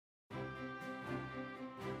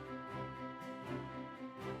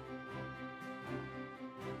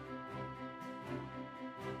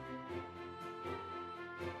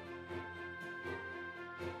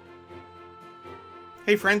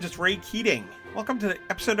Hey friends, it's Ray Keating. Welcome to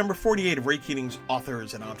episode number 48 of Ray Keating's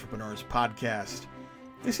Authors and Entrepreneurs podcast.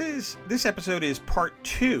 This episode is part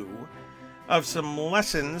 2 of some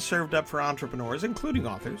lessons served up for entrepreneurs, including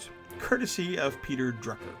authors, courtesy of Peter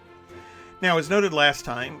Drucker. Now, as noted last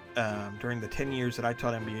time, during the 10 years that I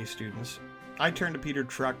taught MBA students, I turned to Peter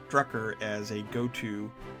Drucker as a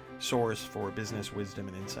go-to source for business wisdom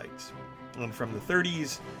and insights. And from the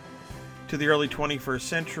 30s to the early 21st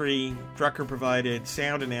century, Drucker provided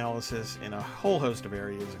sound analysis in a whole host of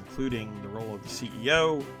areas, including the role of the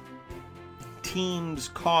CEO, teams,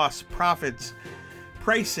 costs, profits,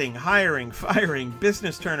 pricing, hiring, firing,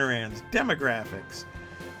 business turnarounds, demographics,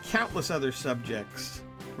 countless other subjects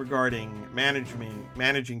regarding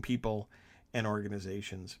managing people and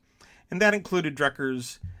organizations. And that included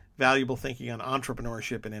Drucker's valuable thinking on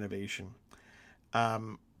entrepreneurship and innovation.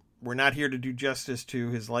 We're not here to do justice to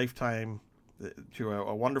his lifetime, to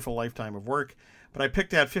a wonderful lifetime of work, but I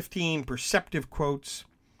picked out 15 perceptive quotes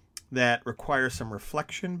that require some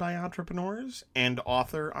reflection by entrepreneurs and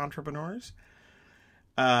author entrepreneurs,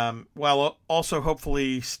 while also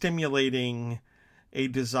hopefully stimulating a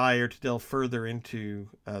desire to delve further into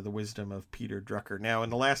the wisdom of Peter Drucker. Now,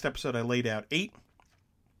 in the last episode, I laid out 8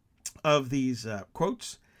 of these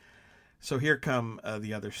quotes, so here come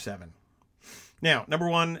the other 7. Now, number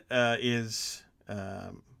 1 is,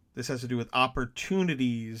 this has to do with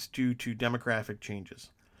opportunities due to demographic changes.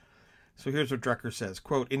 So here's what Drucker says,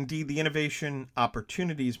 quote, "Indeed, the innovation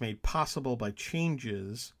opportunities made possible by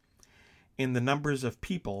changes in the numbers of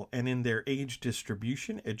people and in their age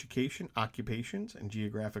distribution, education, occupations, and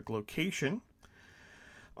geographic location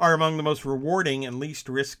are among the most rewarding and least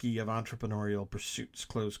risky of entrepreneurial pursuits,"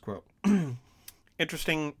 close quote.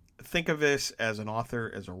 Interesting. Think of this as an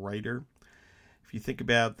author, as a writer. If you think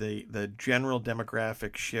about the general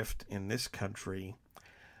demographic shift in this country,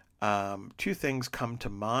 2 things come to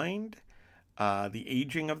mind. The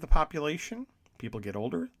aging of the population. People get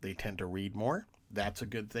older. They tend to read more. That's a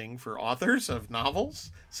good thing for authors of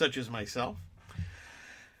novels, such as myself.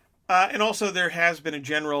 And also there has been a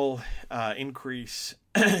general increase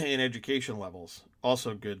in education levels.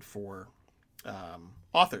 Also good for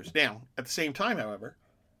authors. Now, at the same time, however,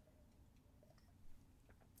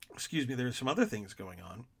 there's some other things going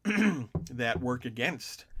on that work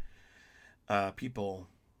against people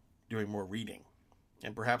doing more reading.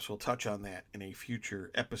 And perhaps we'll touch on that in a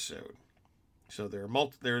future episode. So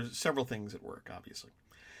there's several things at work, obviously.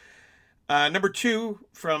 Number 2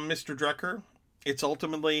 from Mr. Drucker, it's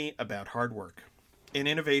ultimately about hard work. In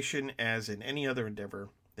innovation, as in any other endeavor,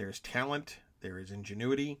 there is talent, there is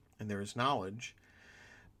ingenuity, and there is knowledge.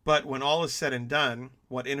 But when all is said and done,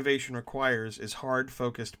 what innovation requires is hard,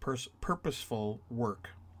 focused, purposeful work.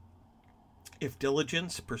 If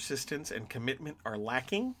diligence, persistence, and commitment are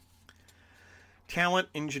lacking, talent,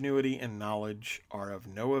 ingenuity, and knowledge are of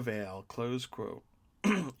no avail, close quote.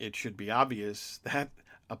 It should be obvious that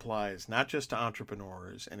applies not just to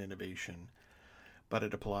entrepreneurs and innovation, but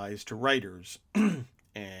it applies to writers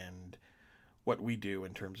and what we do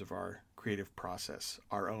in terms of our creative process,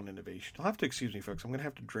 our own innovation. You'll have to excuse me, folks. I'm going to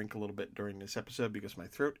have to drink a little bit during this episode because my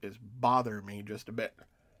throat is bothering me just a bit.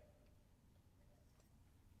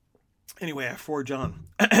 Anyway, I forge on.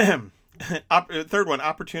 Third one,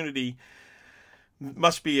 opportunity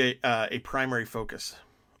must be a primary focus.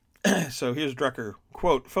 So here's Drucker,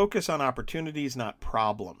 quote, "Focus on opportunities, not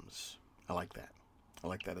problems." I like that. I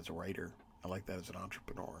like that as a writer. I like that as an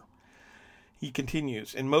entrepreneur. He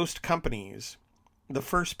continues, "In most companies, the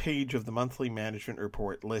first page of the monthly management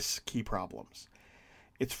report lists key problems.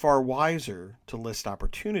 It's far wiser to list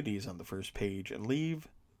opportunities on the first page and leave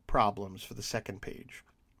problems for the second page.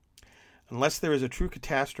 Unless there is a true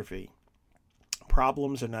catastrophe,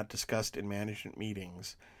 problems are not discussed in management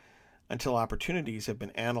meetings until opportunities have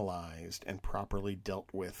been analyzed and properly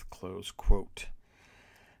dealt with," close quote.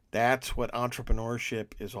 That's what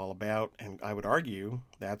entrepreneurship is all about, and I would argue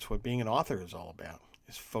that's what being an author is all about,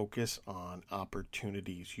 is focus on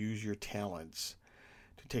opportunities. Use your talents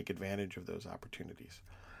to take advantage of those opportunities.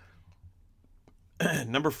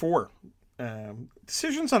 Number 4,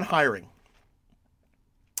 decisions on hiring.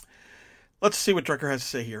 Let's see what Drucker has to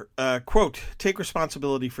say here. Quote, "Take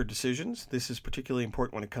responsibility for decisions. This is particularly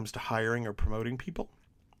important when it comes to hiring or promoting people.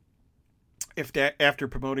 If after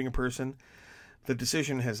promoting a person, the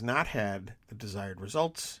decision has not had the desired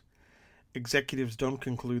results, executives don't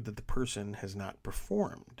conclude that the person has not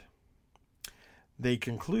performed. They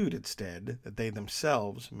conclude instead that they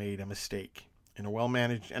themselves made a mistake. In a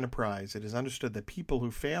well-managed enterprise, it is understood that people who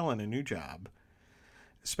fail in a new job,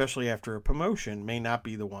 especially after a promotion, may not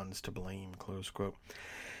be the ones to blame," close quote.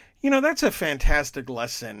 That's a fantastic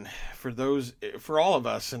lesson for all of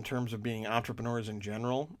us in terms of being entrepreneurs in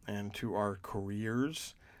general and to our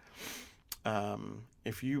careers.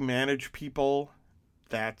 If you manage people,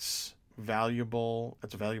 that's valuable.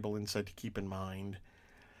 That's a valuable insight to keep in mind.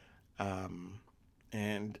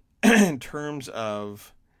 And in terms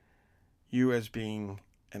of you as being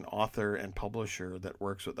an author and publisher that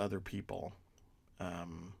works with other people,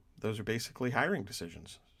 those are basically hiring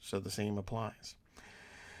decisions. So the same applies.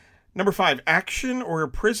 Number 5, action or a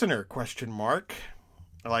prisoner, ?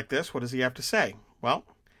 I like this. What does he have to say? Well,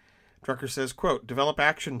 Drucker says, quote, develop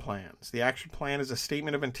action plans. The action plan is a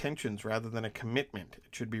statement of intentions rather than a commitment.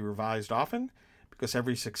 It should be revised often because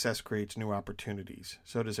every success creates new opportunities.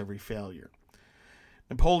 So does every failure.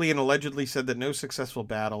 Napoleon allegedly said that no successful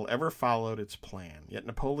battle ever followed its plan. Yet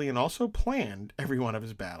Napoleon also planned every one of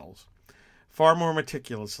his battles far more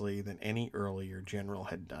meticulously than any earlier general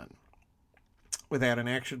had done. Without an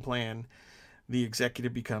action plan, the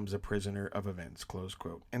executive becomes a prisoner of events, close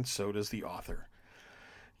quote. And so does the author.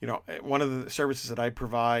 One of the services that I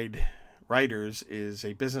provide writers is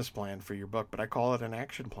a business plan for your book, but I call it an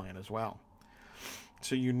action plan as well.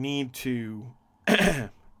 So you need to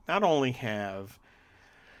not only have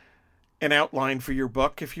an outline for your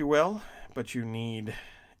book, if you will, but you need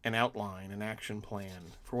an outline, an action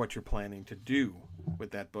plan for what you're planning to do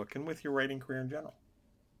with that book and with your writing career in general.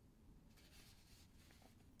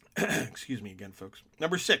 Excuse me again, folks.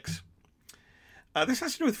 Number 6. This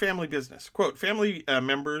has to do with family business. Quote, family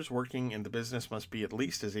members working in the business must be at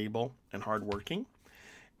least as able and hardworking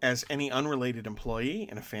as any unrelated employee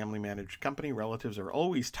in a family-managed company. Relatives are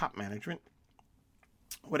always top management,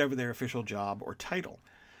 whatever their official job or title.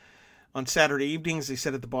 On Saturday evenings, they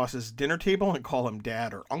sit at the boss's dinner table and call him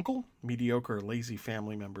dad or uncle. Mediocre or lazy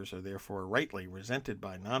family members are therefore rightly resented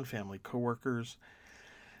by non-family coworkers,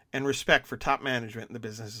 and respect for top management in the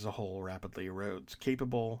business as a whole rapidly erodes.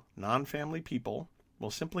 Capable, non-family people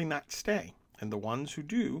will simply not stay, and the ones who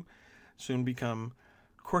do soon become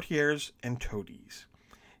courtiers and toadies.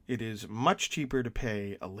 It is much cheaper to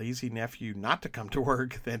pay a lazy nephew not to come to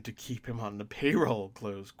work than to keep him on the payroll,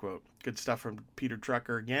 close quote. Good stuff from Peter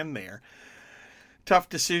Drucker again there. Tough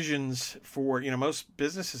decisions for, most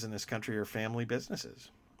businesses in this country are family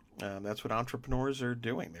businesses. That's what entrepreneurs are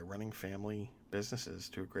doing. They're running family businesses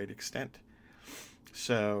to a great extent.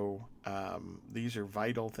 So these are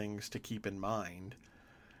vital things to keep in mind,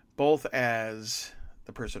 both as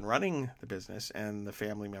the person running the business and the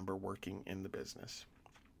family member working in the business.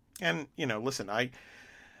 And, listen, I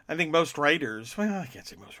think most writers, well, I can't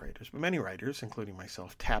say most writers, but many writers, including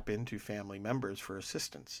myself, tap into family members for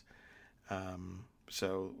assistance.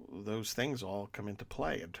 So those things all come into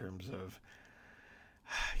play in terms of,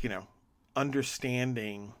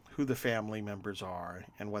 understanding who the family members are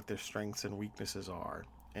and what their strengths and weaknesses are,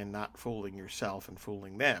 and not fooling yourself and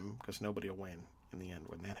fooling them, because nobody will win in the end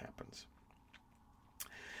when that happens.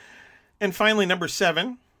 And finally, number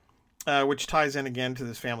 7, which ties in again to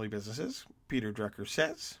this family businesses, Peter Drucker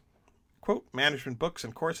says, quote, management books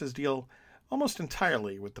and courses deal almost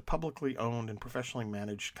entirely with the publicly owned and professionally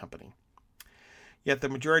managed company. Yet the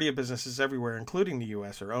majority of businesses everywhere, including the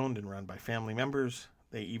U.S., are owned and run by family members.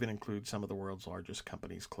 They even include some of the world's largest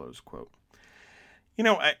companies, close quote.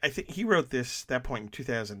 I think he wrote that point in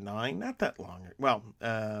 2009, not that long. Well,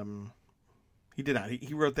 he did not.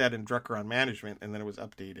 He wrote that in Drucker on Management, and then it was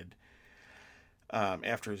updated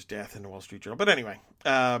after his death in the Wall Street Journal. But anyway,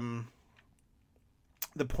 the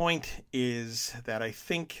point is that I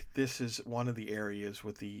think this is one of the areas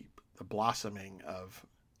with the blossoming of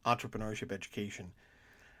entrepreneurship education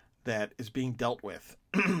that is being dealt with.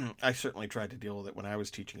 I certainly tried to deal with it when I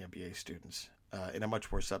was teaching MBA students in a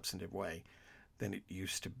much more substantive way than it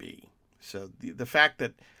used to be. So the fact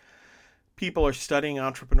that people are studying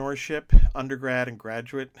entrepreneurship, undergrad and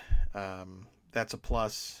graduate, that's a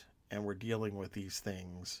plus, and we're dealing with these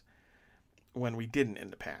things when we didn't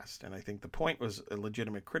in the past. And I think the point was a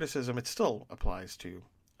legitimate criticism. It still applies to,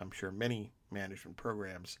 I'm sure, many management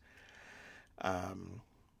programs.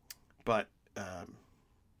 But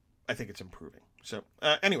I think it's improving. So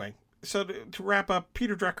anyway, so to wrap up,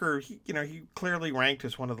 Peter Drucker, he clearly ranked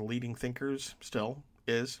as one of the leading thinkers, still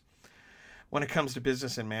is, when it comes to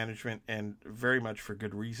business and management, and very much for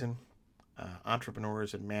good reason.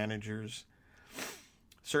 Entrepreneurs and managers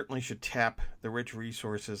certainly should tap the rich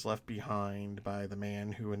resources left behind by the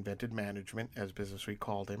man who invented management, as Business Week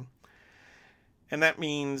called him. And that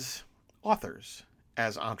means authors,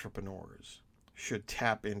 as entrepreneurs, should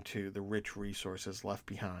tap into the rich resources left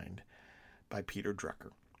behind by Peter Drucker.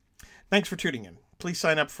 Thanks for tuning in. Please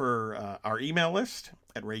sign up for our email list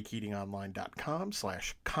at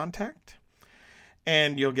raykeatingonline.com/contact.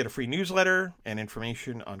 And you'll get a free newsletter and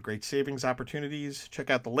information on great savings opportunities. Check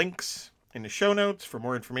out the links in the show notes for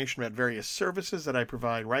more information about various services that I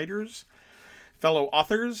provide writers, fellow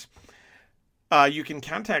authors. You can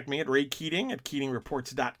contact me at Ray Keating at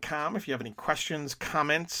KeatingReports.com if you have any questions,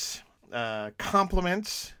 comments,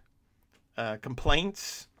 compliments,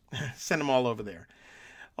 complaints. Send them all over there.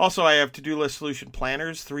 Also, I have to-do list solution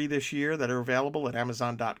planners, 3 this year, that are available at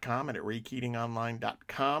Amazon.com and at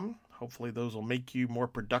RayKeatingOnline.com. Hopefully those will make you more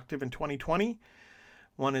productive in 2020.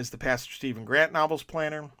 One is the Pastor Stephen Grant Novels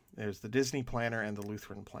Planner. There's the Disney Planner and the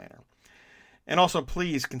Lutheran Planner. And also,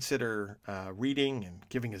 please consider reading and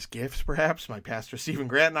giving as gifts, perhaps, my Pastor Stephen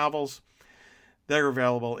Grant novels. They're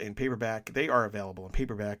available in paperback. They are available in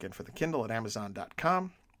paperback and for the Kindle at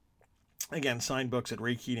Amazon.com. Again, signed books at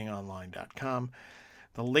RayKeatingOnline.com.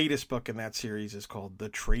 The latest book in that series is called The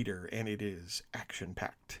Trader, and it is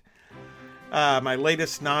action-packed. My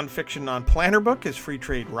latest nonfiction, non-planner book is Free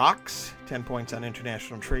Trade Rocks, 10 Points on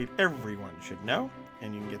International Trade Everyone Should Know.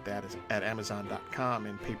 And you can get that at Amazon.com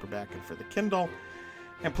in paperback and for the Kindle.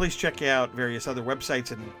 And please check out various other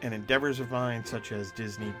websites and endeavors of mine, such as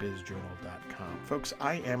DisneyBizJournal.com. Folks,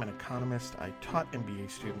 I am an economist. I taught MBA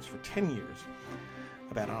students for 10 years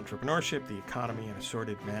about entrepreneurship, the economy, and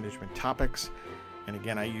assorted management topics. And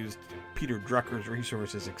again, I used Peter Drucker's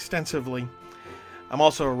resources extensively. I'm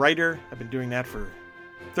also a writer. I've been doing that for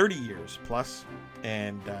 30 years plus,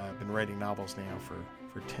 and I've been writing novels now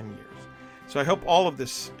for 10 years. So I hope all of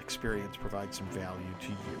this experience provides some value to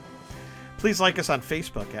you. Please like us on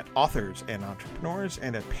Facebook at Authors and Entrepreneurs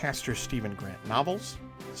and at Pastor Stephen Grant Novels.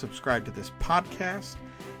 Subscribe to this podcast.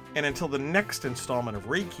 And until the next installment of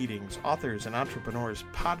Ray Keating's Authors and Entrepreneurs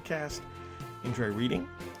podcast, enjoy reading,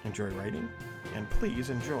 enjoy writing, and please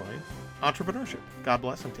enjoy entrepreneurship. God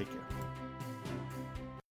bless and take care.